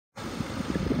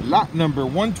Lot number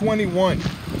 121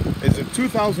 is a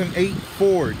 2008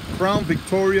 Ford Crown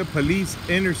Victoria Police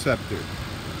Interceptor.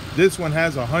 This one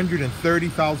has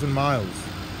 130,000 miles.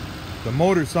 The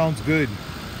motor sounds good.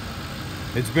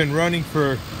 It's been running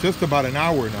for just about an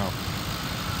hour now.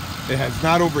 It has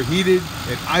not overheated.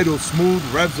 It idles smooth,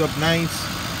 revs up nice.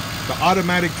 The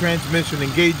automatic transmission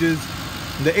engages.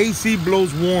 The AC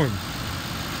blows warm.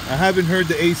 I haven't heard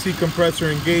the AC compressor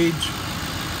engage.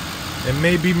 It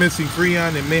may be missing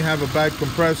Freon. It may have a bad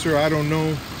compressor. I don't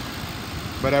know.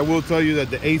 But I will tell you that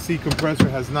the AC compressor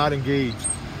has not engaged.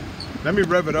 Let me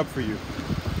rev it up for you.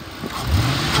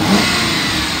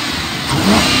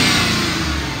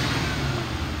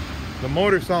 The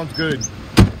motor sounds good.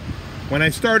 When I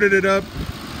started it up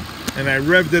and I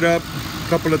revved it up a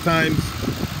couple of times,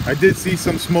 I did see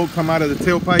some smoke come out of the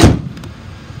tailpipe.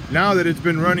 Now that it's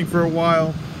been running for a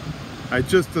while, I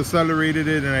just accelerated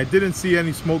it and I didn't see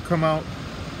any smoke come out.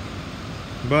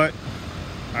 But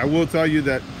I will tell you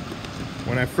that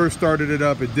when I first started it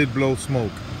up, it did blow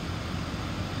smoke.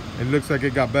 It looks like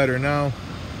it got better now.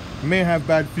 It may have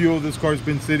bad fuel. This car's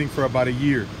been sitting for about a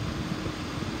year.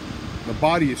 The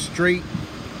body is straight.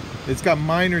 It's got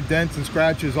minor dents and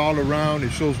scratches all around.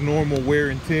 It shows normal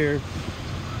wear and tear.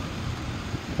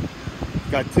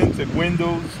 It's got tinted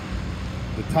windows.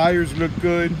 The tires look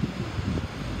good.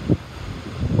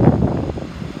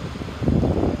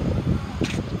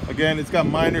 Again, it's got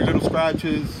minor little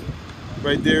scratches.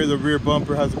 Right there, the rear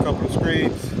bumper has a couple of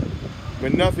scrapes,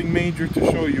 but nothing major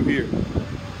to show you here.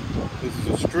 This is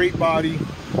a straight body,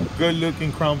 good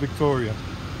looking Crown Victoria.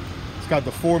 It's got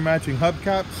the 4 matching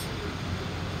hubcaps.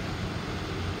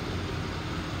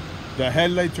 The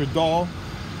headlights are dull.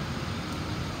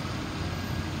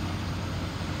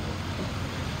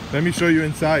 Let me show you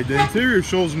inside. The interior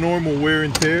shows normal wear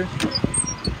and tear.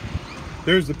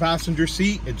 There's the passenger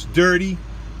seat. It's dirty,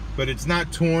 but it's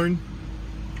not torn.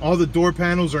 All the door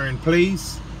panels are in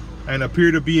place and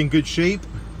appear to be in good shape.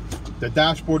 The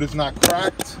dashboard is not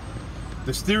cracked.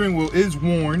 The steering wheel is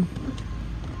worn.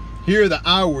 Here are the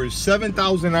hours,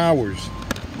 7,000 hours.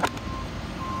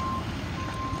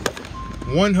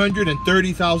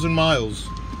 130,000 miles.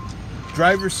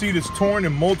 Driver's seat is torn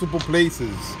in multiple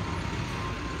places.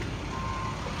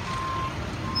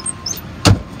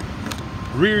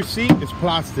 Rear seat is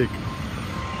plastic.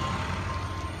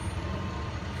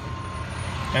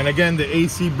 And again, the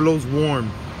AC blows warm.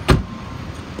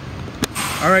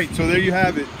 All right, so there you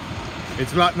have it.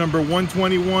 It's lot number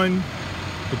 121.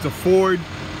 It's a Ford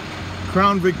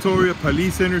Crown Victoria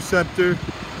Police Interceptor.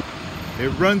 It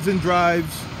runs and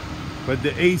drives, but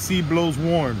the AC blows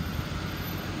warm.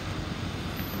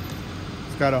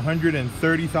 It's got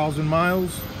 130,000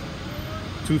 miles.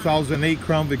 2008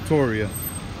 Crown Victoria.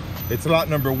 It's lot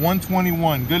number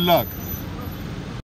 121. Good luck.